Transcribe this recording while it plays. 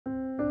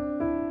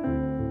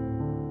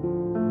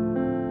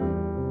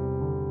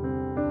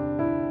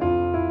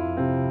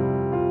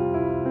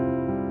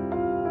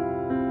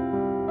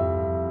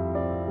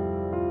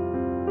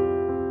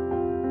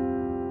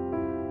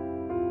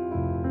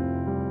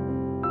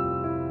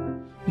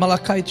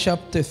Malachi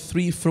chapter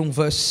 3 from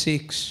verse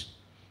 6,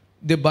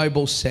 the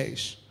Bible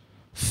says,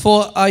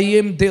 "For I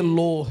am the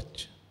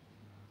Lord,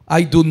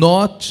 I do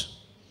not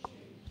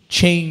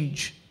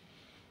change.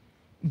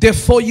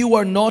 Therefore you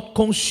are not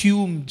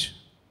consumed,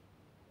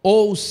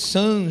 O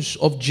sons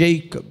of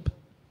Jacob.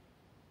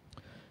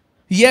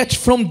 Yet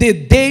from the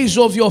days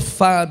of your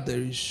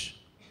fathers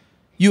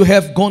you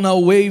have gone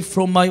away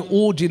from my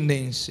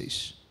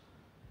ordinances,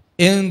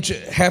 and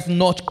have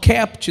not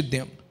kept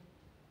them.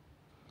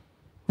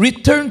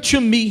 Return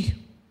to me,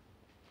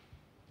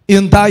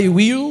 and I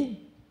will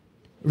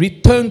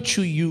return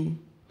to you,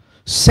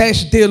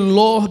 says the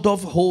Lord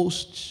of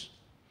hosts.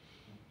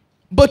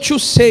 But you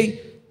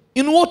say,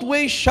 in what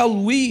way shall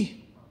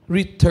we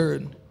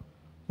return?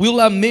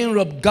 Will a man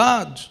rob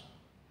God?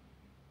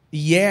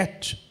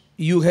 Yet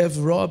you have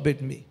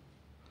robbed me.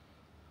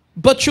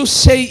 But you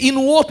say, in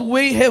what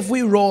way have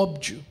we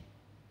robbed you?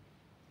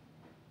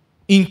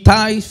 In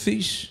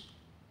tithes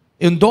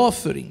and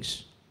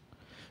offerings.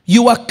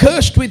 You are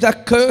cursed with a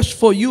curse,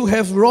 for you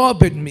have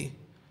robbed me,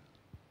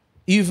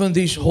 even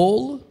this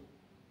whole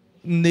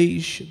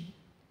nation.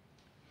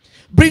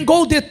 Bring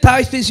all the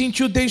tithes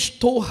into the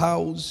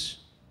storehouse,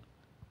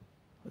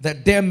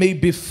 that there may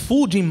be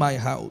food in my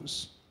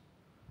house,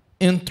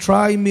 and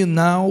try me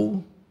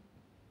now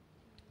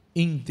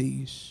in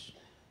this,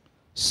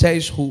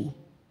 says who?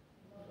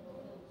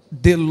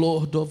 The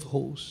Lord of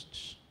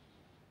hosts.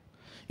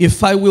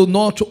 If I will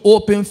not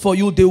open for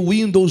you the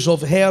windows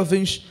of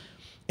heavens,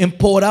 and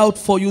pour out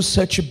for you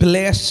such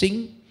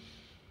blessing,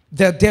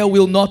 that there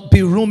will not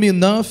be room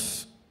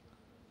enough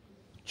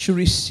to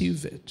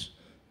receive it."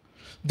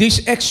 This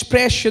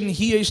expression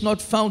here is not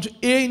found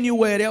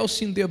anywhere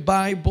else in the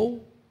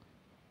Bible,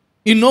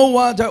 in no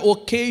other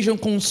occasion,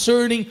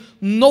 concerning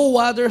no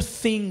other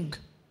thing.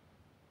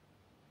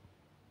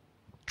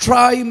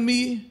 Try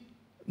me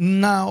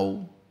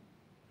now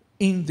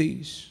in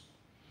this.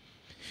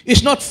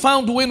 It's not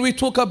found when we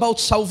talk about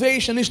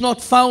salvation. It's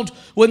not found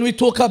when we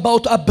talk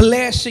about a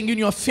blessing in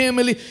your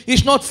family.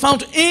 It's not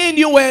found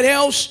anywhere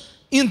else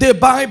in the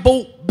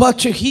Bible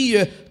but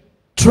here.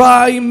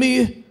 Try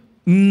me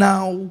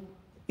now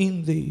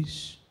in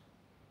this.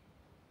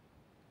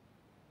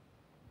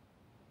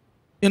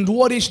 And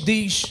what is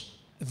this?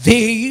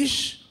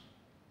 This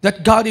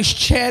that God is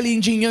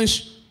challenging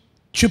us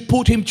to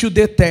put him to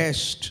the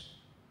test.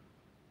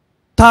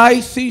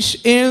 Tithes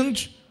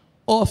and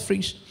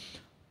offerings.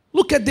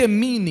 Look at the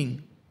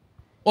meaning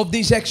of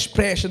this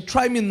expression,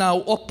 try me now,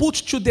 or put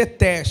to the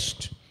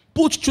test.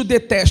 Put to the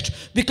test.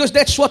 Because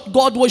that's what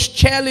God was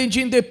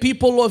challenging the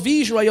people of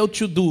Israel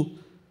to do.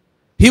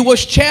 He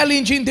was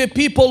challenging the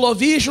people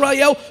of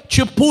Israel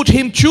to put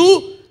him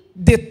to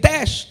the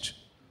test.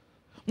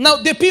 Now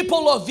the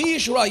people of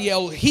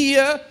Israel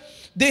here,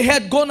 they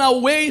had gone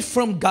away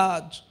from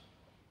God.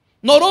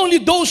 Not only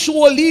those who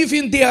were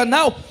living there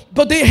now,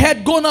 but they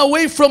had gone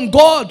away from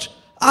God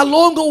a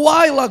long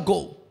while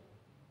ago.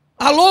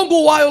 A long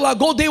while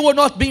ago, they were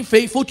not being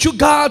faithful to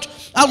God.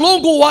 A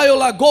long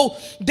while ago,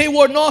 they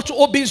were not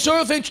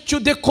observant to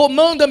the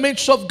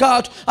commandments of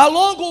God. A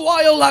long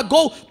while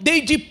ago,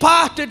 they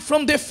departed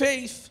from the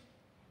faith.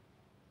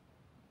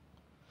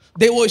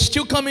 They were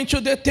still coming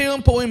to the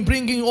temple and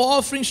bringing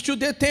offerings to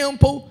the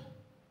temple,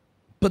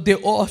 but the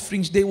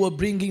offerings they were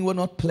bringing were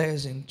not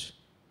pleasant.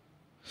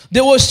 They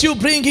were still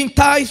bringing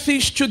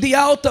tithes to the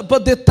altar,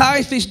 but the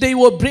tithes they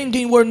were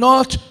bringing were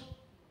not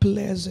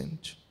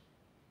pleasant.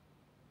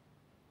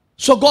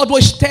 So God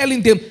was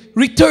telling them,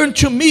 return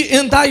to me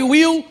and I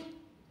will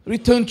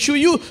return to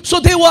you. So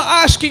they were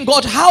asking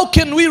God, how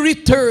can we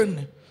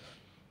return?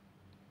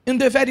 And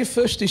the very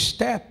first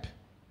step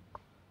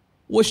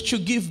was to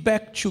give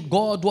back to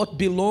God what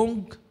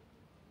belonged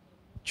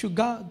to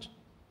God.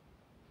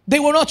 They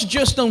were not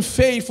just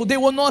unfaithful. They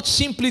were not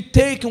simply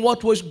taking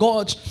what was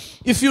God's.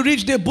 If you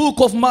read the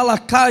book of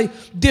Malachi,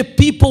 the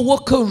people were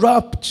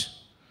corrupt.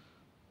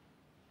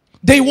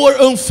 They were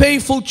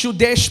unfaithful to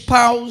their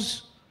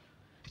spouse.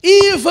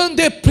 Even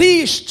the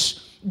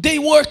priests, they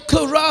were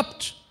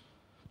corrupt.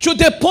 To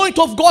the point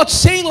of God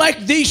saying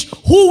like this,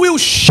 who will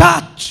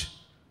shut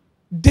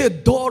the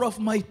door of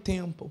my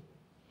temple?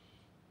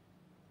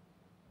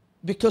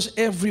 Because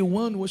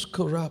everyone was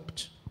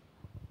corrupt.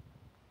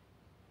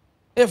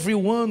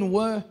 Everyone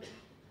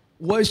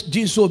was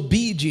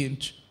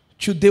disobedient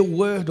to the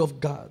word of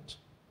God.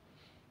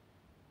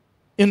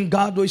 And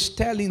God was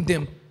telling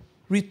them,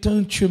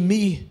 return to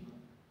me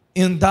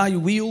and I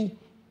will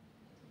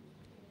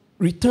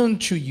return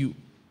to you.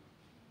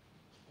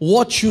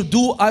 What you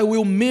do, I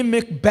will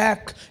mimic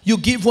back. You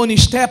give one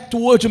step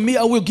towards me,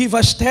 I will give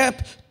a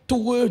step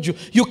towards you.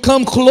 You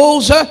come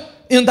closer,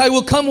 and I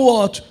will come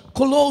what?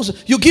 Closer.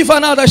 You give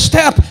another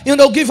step,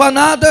 and I'll give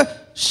another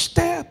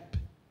step.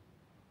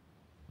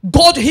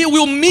 God, he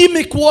will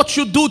mimic what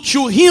you do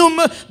to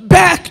him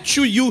back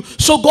to you.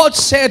 So God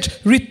said,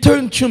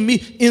 return to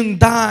me,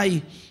 and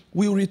I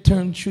will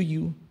return to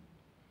you.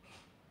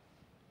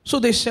 So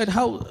they said,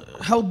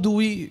 how do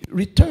we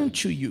return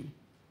to you?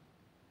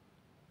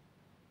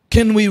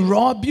 Can we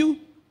rob you?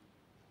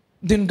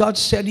 Then God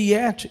said,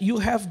 yet you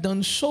have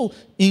done so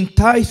in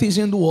tithes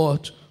and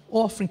what?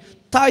 Offering.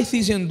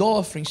 Tithes and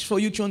offerings, for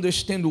you to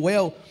understand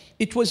well,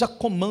 it was a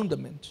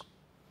commandment.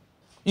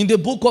 In the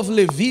book of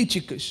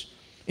Leviticus,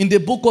 the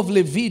book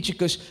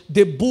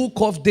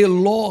of the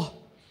law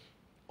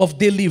of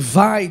the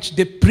Levites,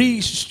 the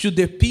priests to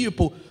the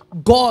people,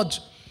 God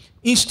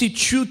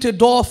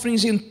instituted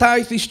offerings and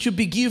tithes to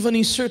be given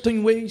in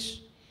certain ways.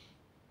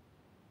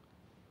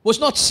 It was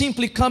not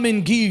simply come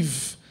and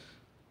give.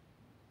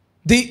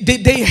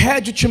 They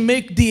had to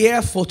make the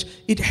effort.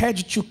 It had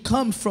to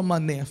come from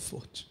an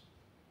effort.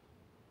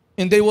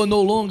 And they were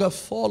no longer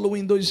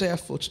following those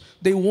efforts.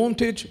 They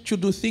wanted to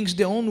do things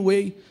their own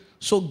way.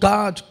 So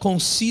God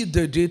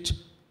considered it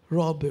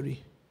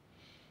robbery.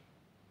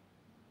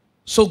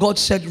 So God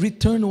said,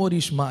 return what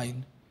is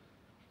mine.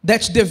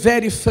 That's the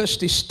very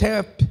first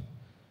step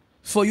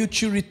for you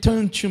to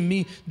return to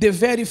me. The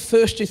very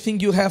first thing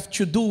you have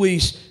to do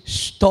is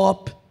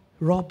stop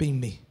robbing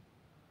me.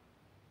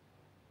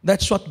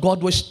 That's what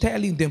God was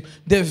telling them.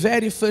 The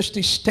very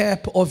first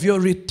step of your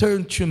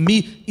return to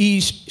me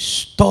is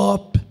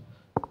stop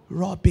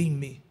robbing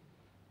me.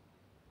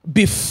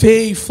 Be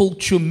faithful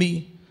to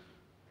me.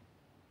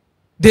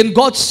 Then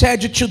God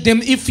said to them,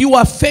 if you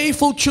are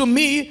faithful to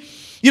me,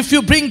 if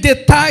you bring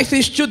the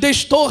tithes to the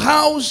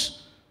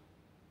storehouse,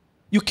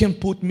 you can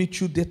put me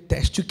to the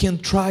test. You can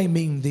try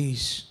me in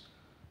this.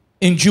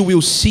 And you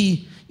will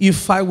see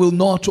if I will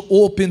not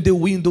open the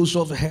windows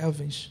of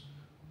heavens,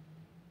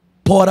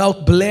 pour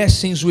out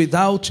blessings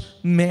without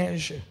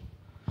measure.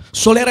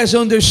 So let us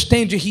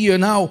understand here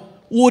now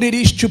what it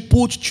is to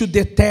put to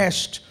the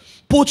test.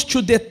 Put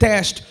to the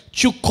test,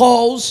 to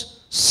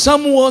cause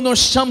someone or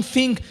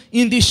something,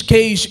 in this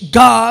case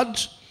God,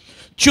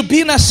 to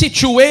be in a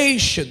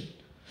situation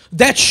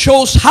that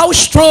shows how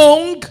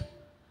strong,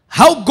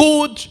 how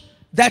good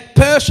that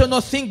person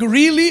or thing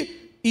really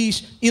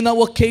is. In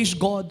our case,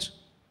 God.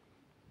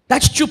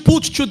 That's to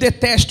put to the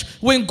test.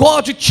 When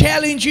God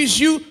challenges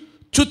you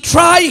to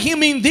try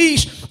Him in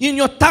this, in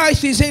your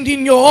tithes and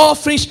in your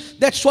offerings,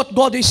 that's what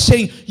God is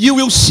saying. You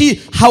will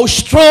see how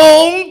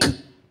strong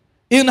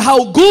and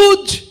how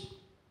good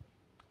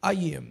I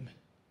am.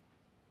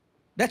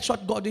 That's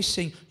what God is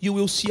saying. You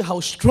will see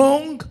how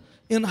strong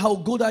and how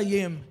good I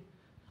am.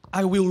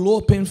 I will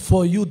open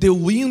for you the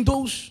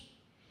windows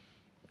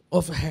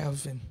of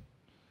heaven.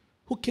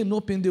 Who can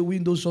open the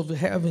windows of the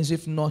heavens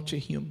if not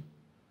Him?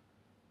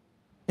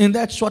 And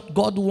that's what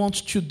God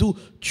wants to do,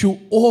 to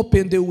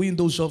open the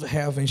windows of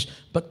heavens.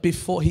 But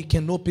before He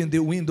can open the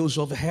windows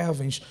of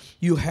heavens,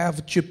 you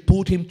have to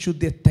put Him to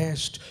the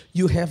test.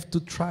 You have to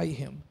try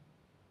Him.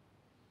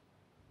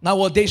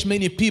 Nowadays,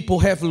 many people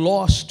have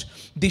lost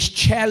this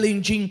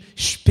challenging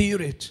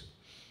spirit.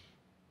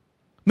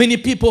 Many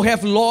people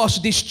have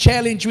lost this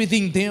challenge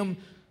within them.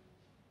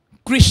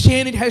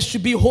 Christianity has to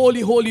be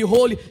holy, holy,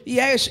 holy.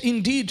 Yes,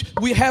 indeed,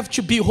 we have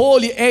to be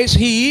holy as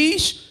He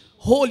is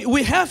holy.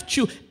 We have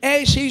to,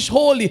 as He is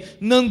holy.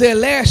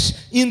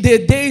 Nonetheless, in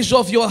the days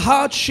of your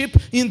hardship,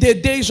 in the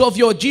days of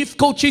your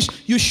difficulties,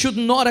 you should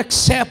not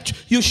accept.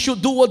 You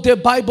should do what the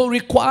Bible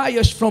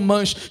requires from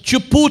us, to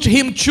put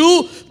Him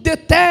to the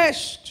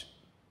test.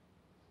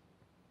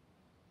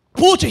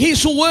 Put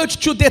His word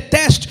to the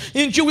test,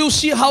 and you will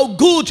see how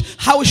good,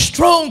 how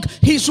strong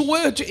His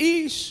word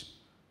is.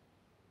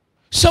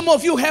 Some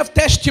of you have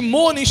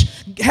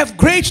testimonies, have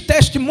great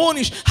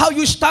testimonies, how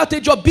you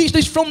started your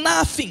business from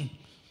nothing.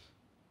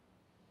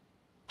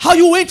 How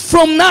you went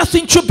from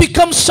nothing to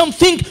become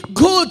something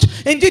good.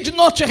 And it did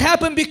not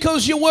happen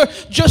because you were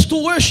just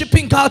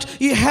worshiping God.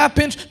 It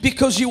happened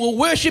because you were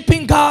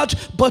worshiping God,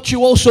 but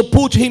you also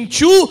put Him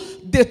to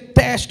the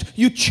test.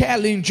 You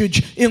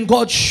challenged, and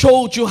God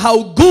showed you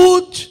how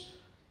good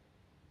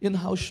and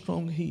how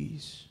strong He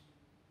is.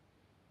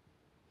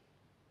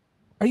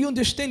 Are you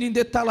understanding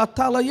the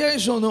talatala?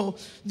 Yes or no?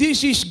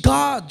 This is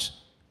God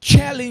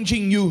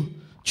challenging you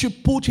to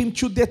put Him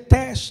to the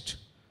test.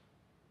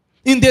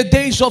 In the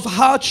days of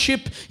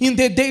hardship, in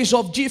the days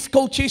of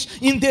difficulties,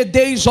 in the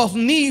days of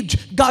need,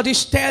 God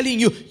is telling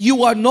you,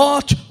 you are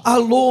not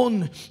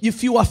alone.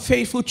 If you are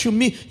faithful to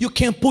me, you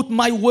can put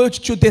my words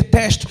to the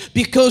test,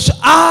 because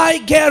I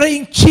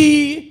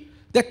guarantee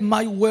that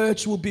my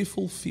words will be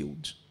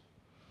fulfilled.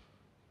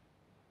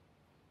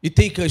 It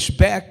takes us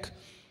back.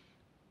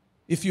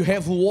 If you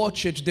have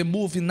watched the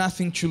movie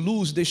Nothing to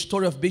Lose, the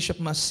story of Bishop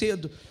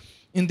Macedo,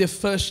 in the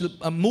first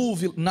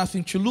movie,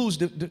 Nothing to Lose,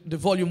 the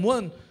volume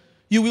 1,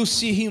 you will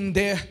see him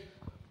there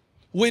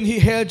when he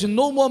had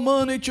no more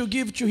money to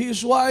give to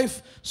his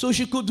wife so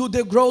she could do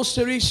the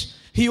groceries.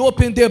 He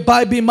opened the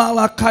Bible in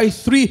Malachi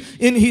 3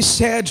 and he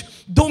said,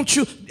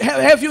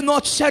 have you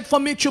not said for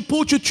me to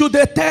put you to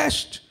the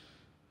test?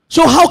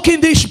 So how can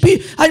this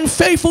be? I'm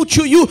faithful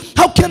to you.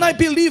 How can I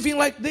be living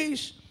like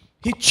this?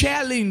 He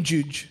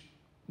challenged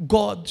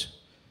God.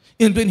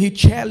 And when he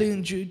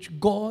challenged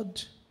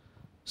God,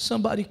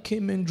 somebody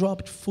came and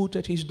dropped food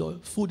at his doorstep.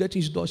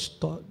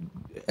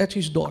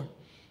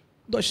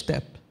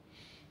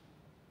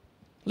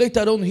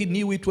 Later on, he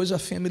knew it was a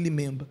family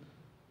member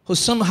who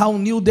somehow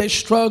knew their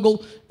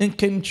struggle and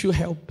came to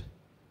help.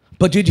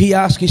 But did he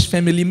ask his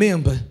family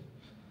member?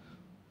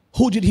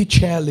 Who did he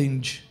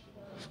challenge?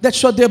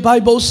 That's what the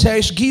Bible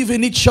says.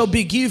 Given it shall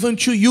be given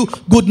to you.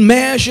 Good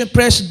measure,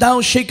 pressed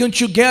down, shaken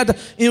together,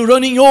 and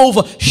running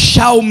over.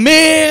 Shall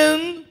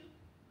men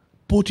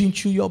put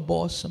into your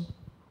bosom.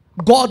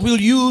 God will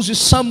use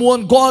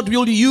someone. God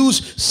will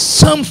use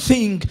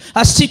something.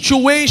 A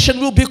situation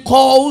will be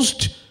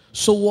caused.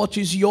 So what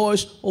is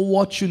yours or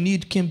what you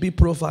need can be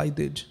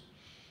provided.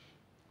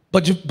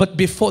 But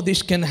before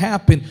this can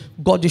happen,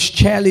 God is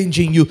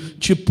challenging you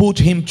to put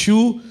him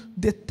to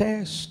the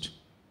test.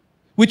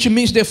 Which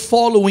means the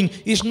following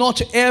is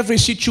not every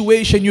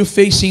situation you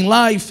face in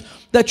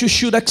life that you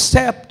should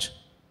accept.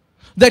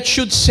 That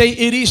should say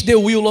it is the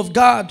will of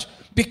God.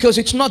 Because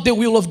it's not the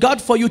will of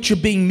God for you to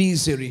be in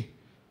misery.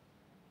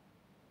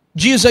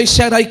 Jesus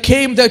said, I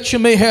came that you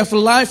may have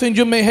life and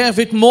you may have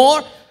it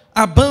more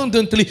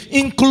abundantly.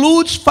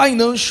 Includes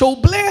financial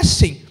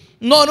blessing.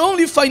 Not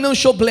only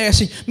financial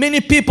blessing.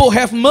 Many people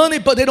have money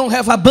but they don't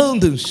have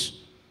abundance.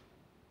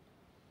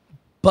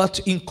 But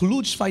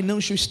includes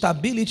financial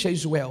stability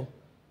as well.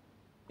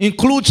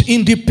 Includes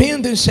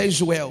independence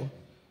as well.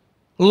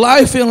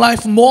 Life and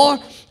life more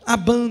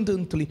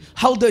abundantly.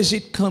 How does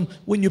it come?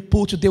 When you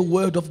put the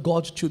word of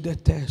God to the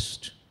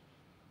test.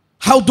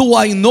 How do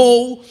I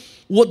know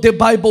what the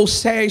Bible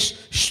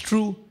says is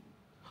true?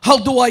 How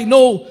do I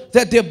know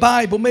that the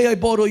Bible, may I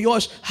borrow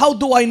yours? How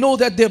do I know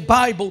that the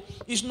Bible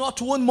is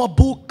not one more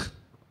book?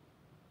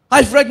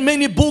 I've read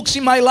many books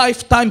in my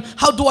lifetime.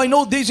 How do I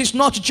know this is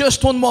not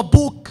just one more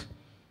book?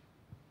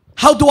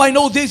 How do I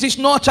know this is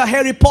not a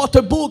Harry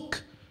Potter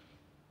book?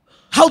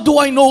 How do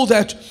I know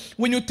that?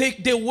 When you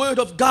take the word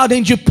of God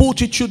and you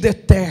put it to the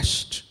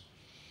test.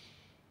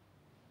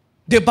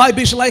 The Bible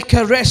is like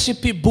a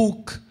recipe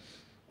book.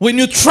 When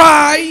you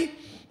try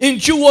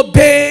and you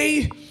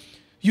obey,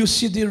 you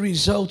see the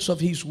results of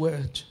his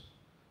word.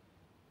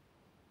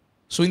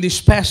 So in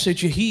this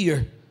passage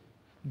here,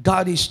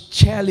 God is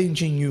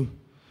challenging you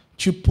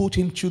to put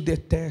him to the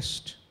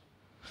test.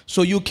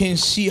 So you can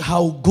see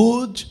how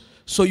good,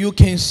 so you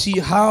can see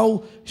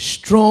how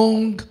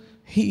strong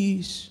he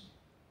is.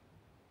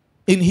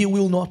 And he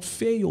will not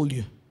fail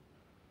you.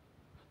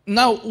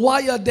 Now,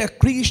 why are there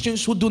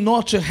Christians who do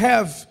not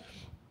have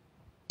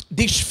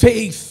this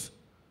faith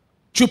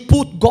to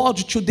put God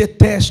to the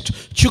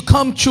test, to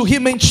come to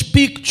him and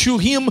speak to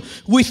him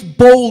with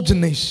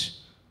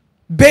boldness,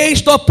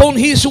 based upon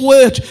his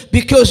word?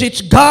 Because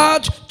it's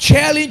God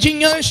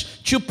challenging us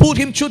to put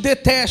him to the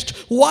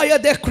test. Why are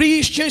there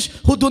Christians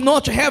who do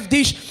not have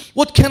this,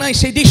 what can I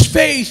say, this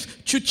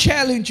faith to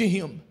challenge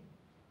him?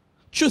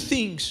 Two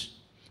things.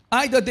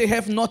 Either they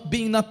have not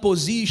been in a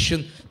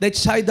position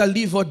that's either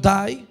live or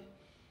die.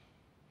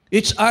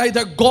 It's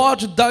either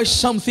God does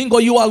something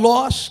or you are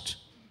lost.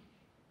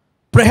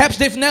 Perhaps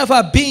they've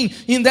never been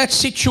in that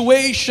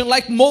situation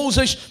like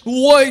Moses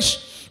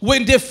was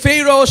when the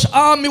Pharaoh's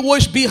army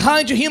was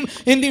behind him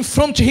and in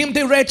front of him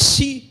the Red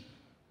Sea.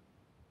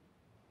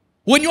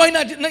 When you're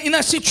in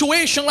a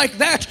situation like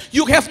that,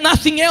 you have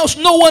nothing else,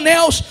 no one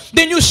else,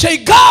 then you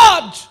say,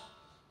 God!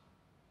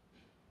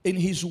 And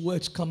his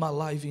words come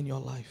alive in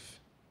your life.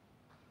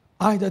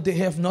 Either they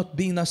have not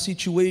been in a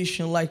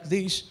situation like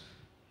this,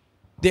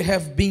 they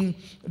have been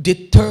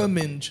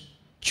determined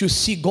to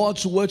see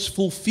God's words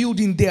fulfilled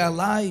in their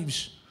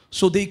lives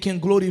so they can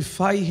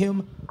glorify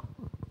him,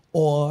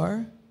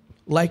 or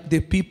like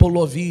the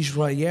people of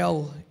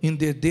Israel in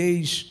the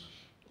days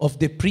of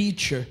the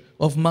preacher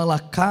of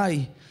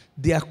Malachi,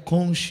 their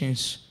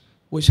conscience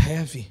was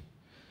heavy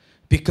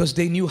because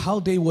they knew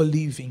how they were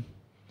living.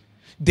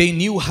 They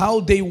knew how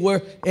they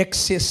were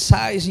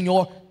exercising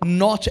or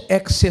not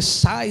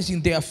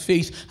exercising their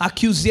faith.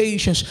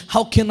 Accusations.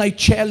 How can I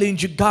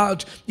challenge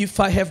God if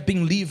I have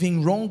been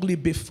living wrongly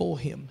before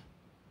him?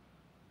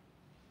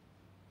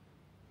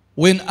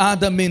 When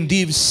Adam and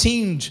Eve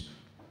sinned,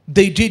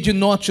 they did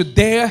not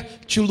dare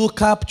to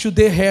look up to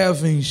the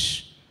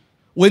heavens.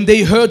 When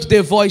they heard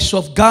the voice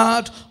of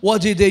God,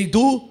 what did they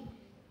do?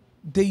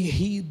 They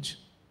hid.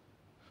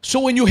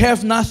 So when you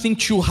have nothing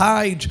to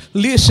hide,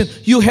 listen,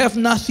 you have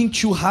nothing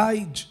to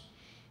hide.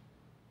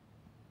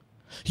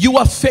 You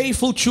are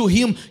faithful to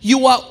him.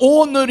 You are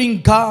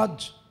honoring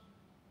God.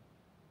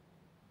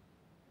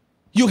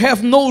 You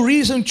have no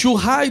reason to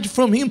hide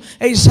from him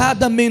as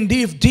Adam and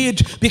Eve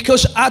did,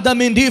 because Adam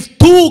and Eve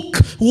took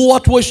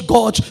what was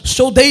God's,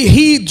 so they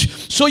hid.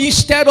 So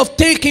instead of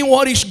taking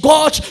what is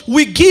God's,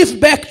 we give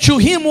back to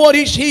him what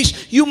is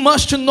his. You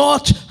must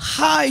not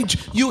hide.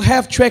 You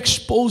have to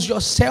expose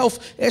yourself,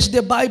 as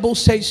the Bible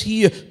says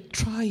here.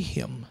 Try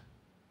him.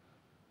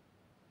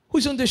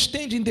 Who's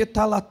understanding the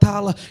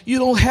talatala? You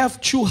don't have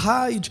to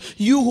hide.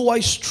 You who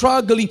are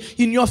struggling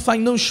in your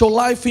financial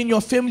life, in your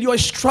family, you are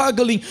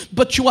struggling,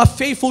 but you are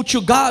faithful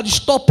to God.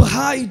 Stop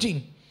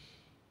hiding.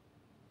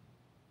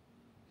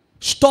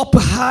 Stop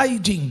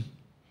hiding.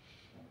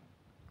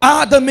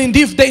 Adam and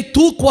Eve, they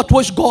took what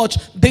was God's.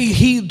 They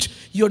hid.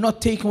 You're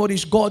not taking what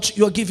is God's.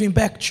 You're giving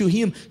back to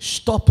him.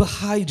 Stop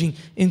hiding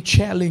and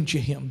challenge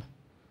him.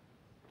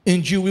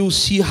 And you will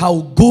see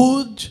how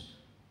good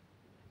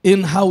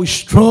in how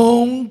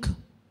strong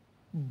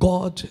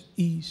God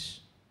is.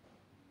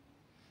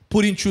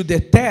 Putting to the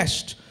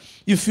test,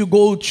 if you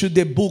go to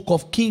the book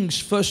of Kings,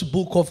 first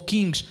book of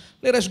Kings,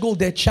 let us go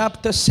there,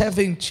 chapter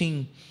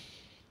 17.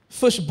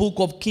 First book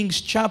of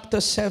Kings,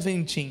 chapter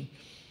 17.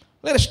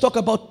 Let us talk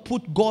about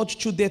put God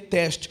to the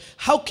test.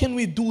 How can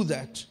we do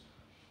that?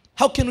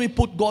 How can we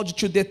put God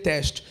to the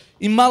test?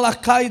 In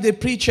Malachi, the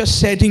preacher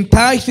said, in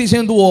tithes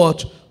and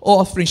what?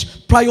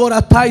 Offerings.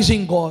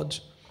 Prioritizing God.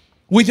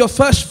 With your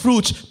first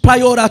fruits,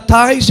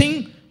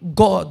 prioritizing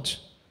God.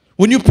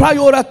 When you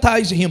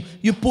prioritize Him,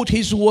 you put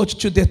His word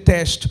to the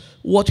test.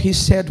 What He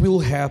said will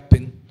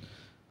happen.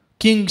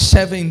 Kings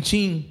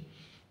 17,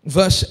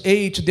 verse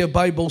 8, the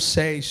Bible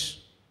says,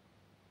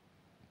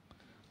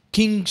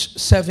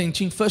 Kings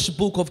 17, first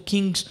book of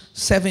Kings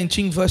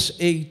 17, verse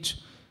 8.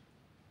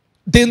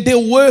 Then the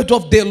word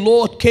of the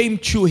Lord came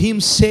to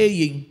him,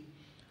 saying,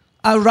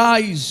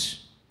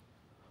 Arise,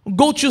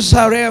 go to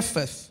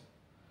Zarephath,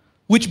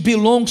 which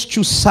belongs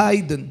to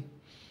Sidon,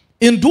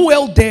 and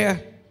dwell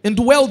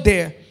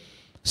there.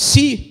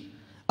 See,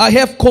 I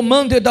have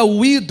commanded a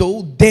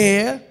widow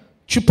there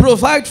to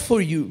provide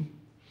for you.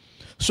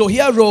 So he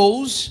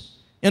arose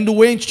and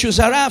went to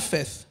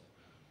Zarephath.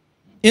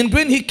 And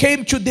when he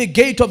came to the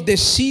gate of the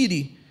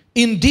city,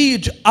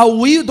 indeed a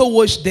widow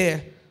was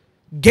there,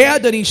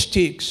 gathering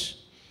sticks.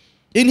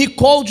 And he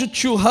called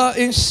to her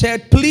and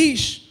said,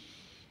 Please,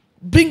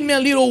 bring me a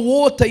little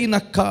water in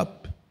a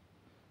cup,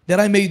 that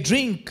I may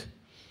drink.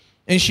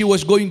 And she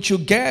was going to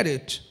get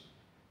it.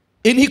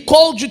 And he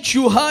called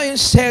to her and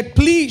said,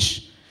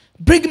 Please,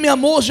 bring me a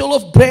morsel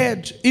of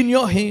bread in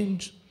your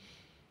hand.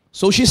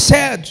 So she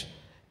said,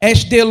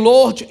 As the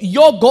Lord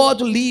your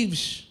God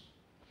lives,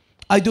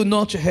 I do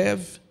not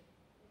have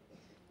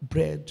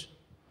bread,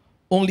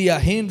 only a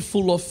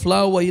handful of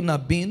flour in a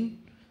bin.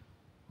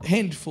 A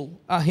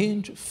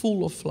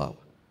handful of flour.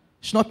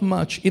 It's not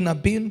much in a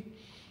bin.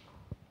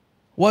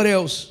 What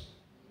else?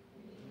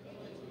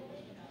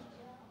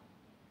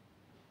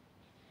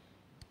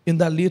 In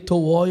the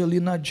little oil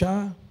in a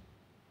jar.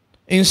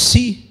 And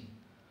see,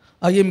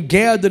 I am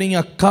gathering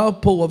a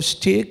couple of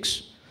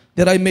sticks,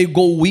 that I may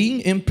go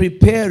in and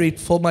prepare it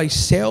for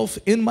myself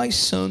and my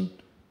son,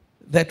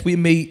 that we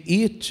may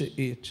eat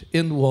it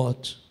and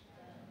what?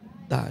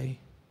 Die.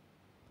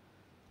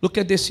 Look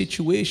at the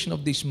situation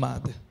of this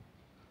mother.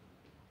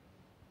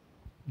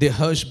 The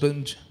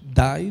husband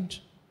died,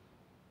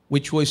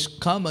 which was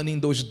common in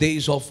those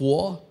days of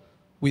war,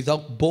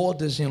 without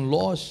borders and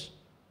laws.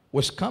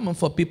 Was common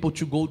for people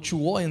to go to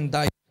war and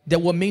die. There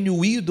were many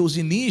widows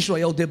in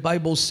Israel, the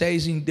Bible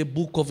says in the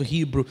book of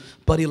Hebrew,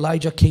 but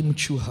Elijah came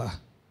to her.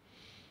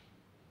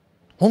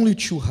 Only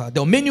to her.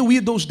 There were many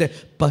widows there,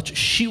 but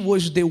she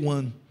was the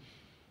one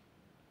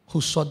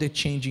who saw the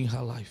change in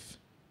her life.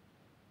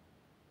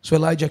 So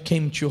Elijah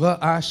came to her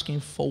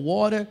asking for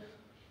water.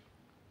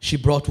 She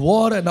brought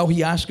water. Now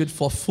he asked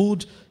for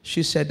food.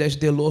 She said, As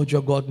the Lord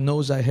your God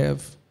knows, I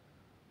have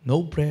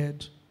no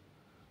bread.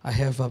 I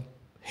have a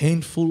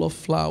handful of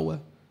flour,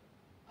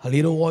 a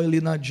little oil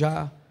in a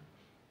jar.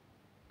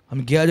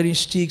 I'm gathering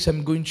sticks.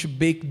 I'm going to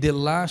bake the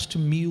last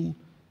meal,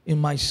 and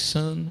my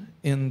son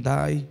and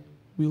I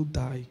will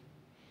die.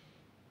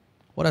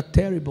 What a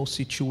terrible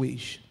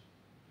situation.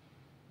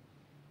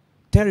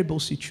 Terrible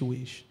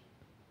situation.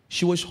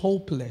 She was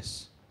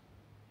hopeless.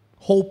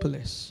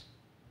 Hopeless.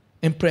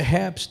 And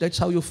perhaps that's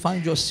how you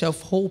find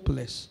yourself,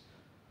 hopeless.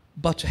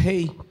 But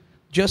hey,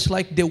 just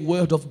like the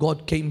word of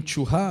God came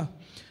to her,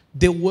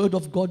 the word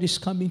of God is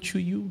coming to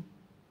you.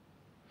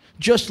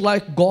 Just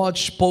like God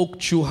spoke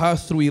to her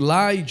through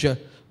Elijah,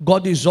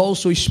 God is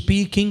also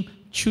speaking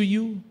to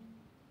you.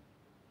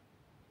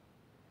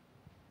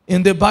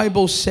 And the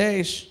Bible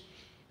says,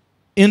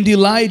 and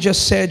Elijah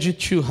said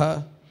to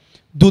her,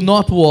 do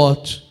not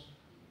what?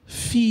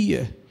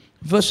 Fear.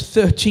 Verse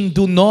 13,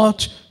 do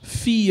not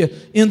fear.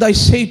 And I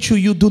say to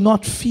you, do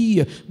not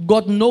fear.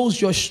 God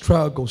knows your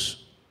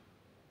struggles.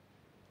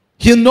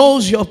 He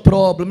knows your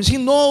problems. He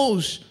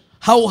knows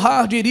how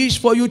hard it is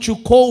for you to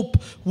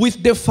cope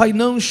with the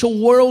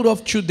financial world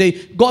of today.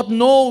 God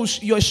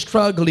knows you're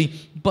struggling,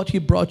 but He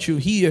brought you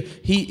here.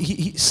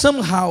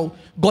 Somehow,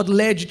 God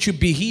led you to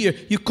be here.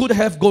 You could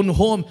have gone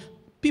home.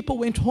 People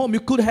went home.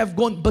 You could have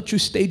gone, but you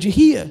stayed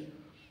here.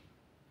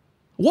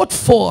 What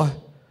for?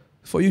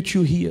 For you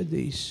to hear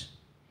this.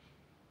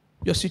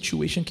 Your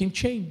situation can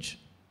change.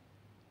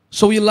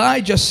 So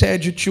Elijah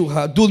said to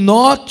her, do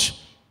not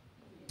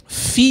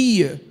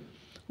fear.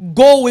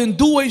 Go and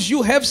do as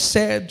you have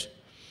said,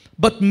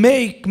 but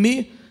make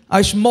me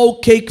a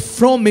small cake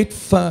from it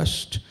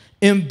first,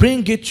 and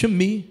bring it to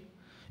me.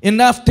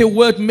 And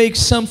afterward make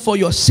some for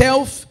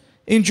yourself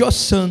and your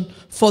son.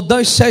 For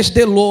thus says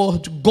the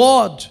Lord,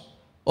 God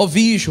of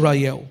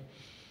Israel,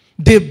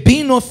 the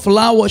bin of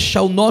flour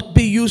shall not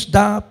be used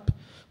up,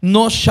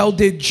 nor shall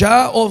the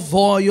jar of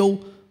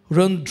oil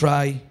run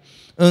dry,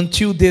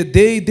 until the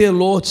day the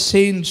Lord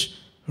sends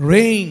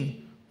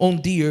rain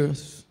on the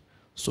earth.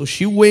 So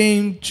she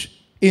went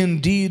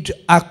and did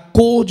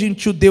according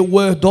to the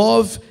word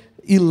of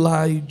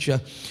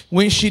Elijah.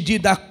 When she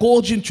did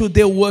according to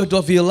the word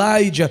of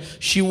Elijah,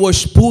 she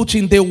was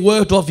putting the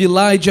word of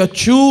Elijah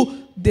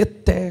to the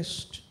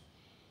test.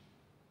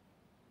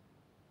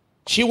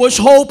 She was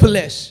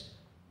hopeless.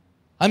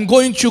 I'm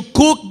going to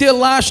cook the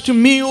last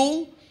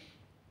meal,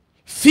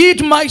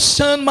 feed my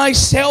son,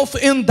 myself,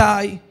 and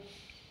die.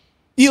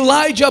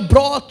 Elijah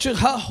brought to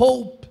her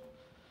hope.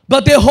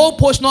 But the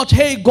hope was not,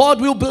 hey,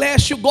 God will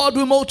bless you, God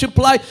will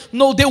multiply.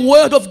 No, the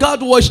word of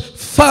God was,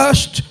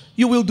 first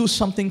you will do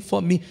something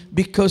for me.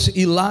 Because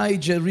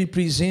Elijah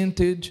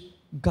represented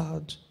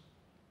God.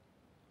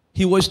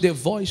 He was the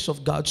voice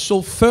of God.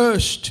 So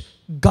first,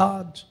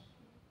 God.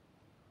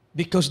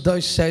 Because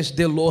thus says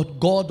the Lord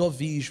God of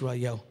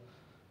Israel,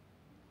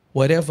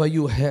 whatever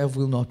you have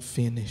will not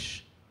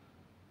finish.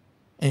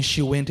 And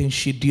she went and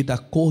she did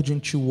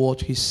according to what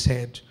he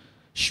said.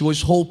 She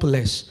was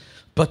hopeless.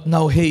 But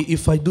now, hey,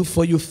 if I do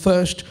for you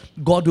first,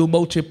 God will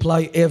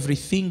multiply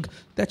everything.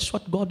 That's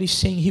what God is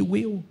saying He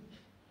will.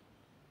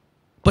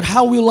 But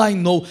how will I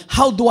know?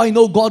 How do I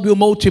know God will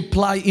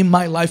multiply in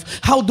my life?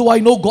 How do I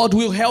know God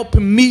will help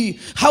me?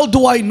 How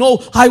do I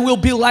know I will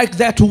be like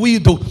that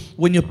widow?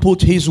 When you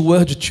put His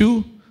word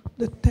to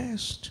the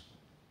test.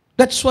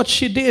 That's what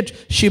she did.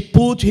 She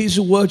put His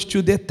word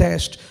to the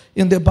test.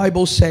 And the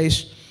Bible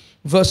says,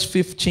 verse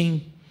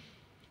 15,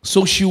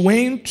 so she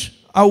went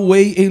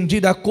away and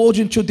did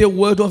according to the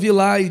word of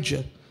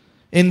Elijah.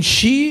 And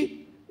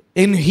she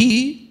and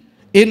he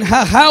in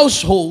her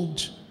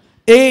household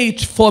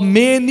ate for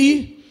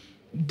many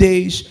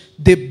days.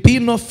 The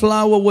bin of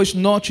flour was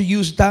not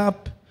used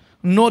up,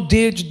 nor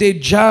did the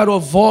jar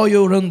of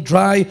oil run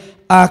dry,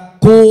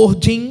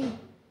 according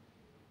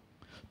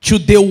to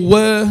the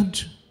word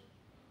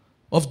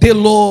of the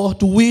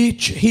Lord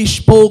which He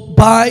spoke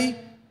by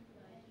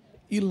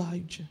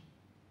Elijah.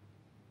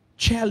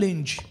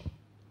 Challenge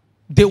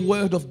the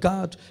word of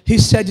God. He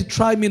said,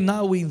 try me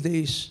now in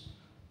this.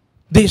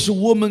 This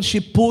woman, she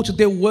put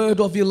the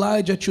word of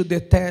Elijah to the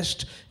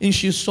test, and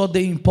she saw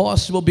the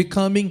impossible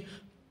becoming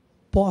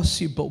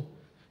possible.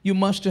 You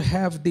must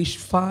have this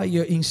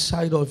fire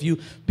inside of you,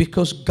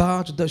 because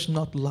God does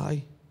not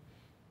lie.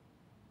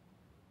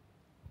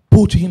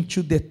 Put Him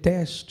to the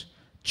test.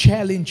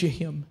 Challenge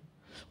Him.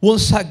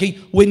 Once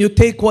again, when you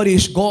take what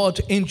is God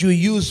and you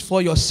use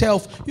for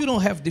yourself, you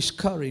don't have this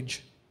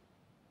courage.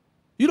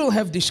 You don't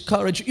have this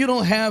courage. You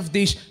don't have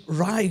this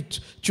right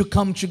to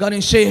come to God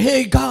and say,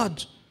 hey,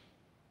 God.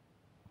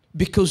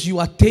 Because you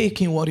are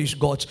taking what is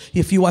God's.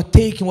 If you are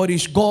taking what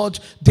is God's,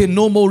 the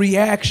normal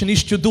reaction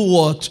is to do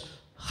what?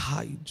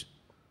 Hide.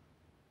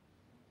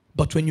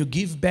 But when you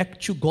give back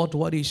to God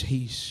what is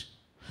His,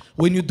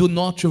 when you do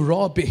not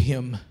rob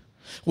Him,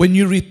 when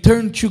you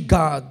return to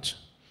God,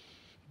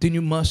 then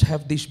you must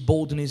have this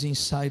boldness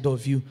inside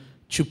of you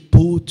to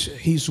put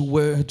His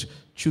word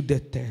to the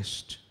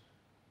test.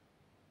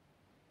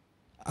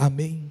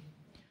 Amém.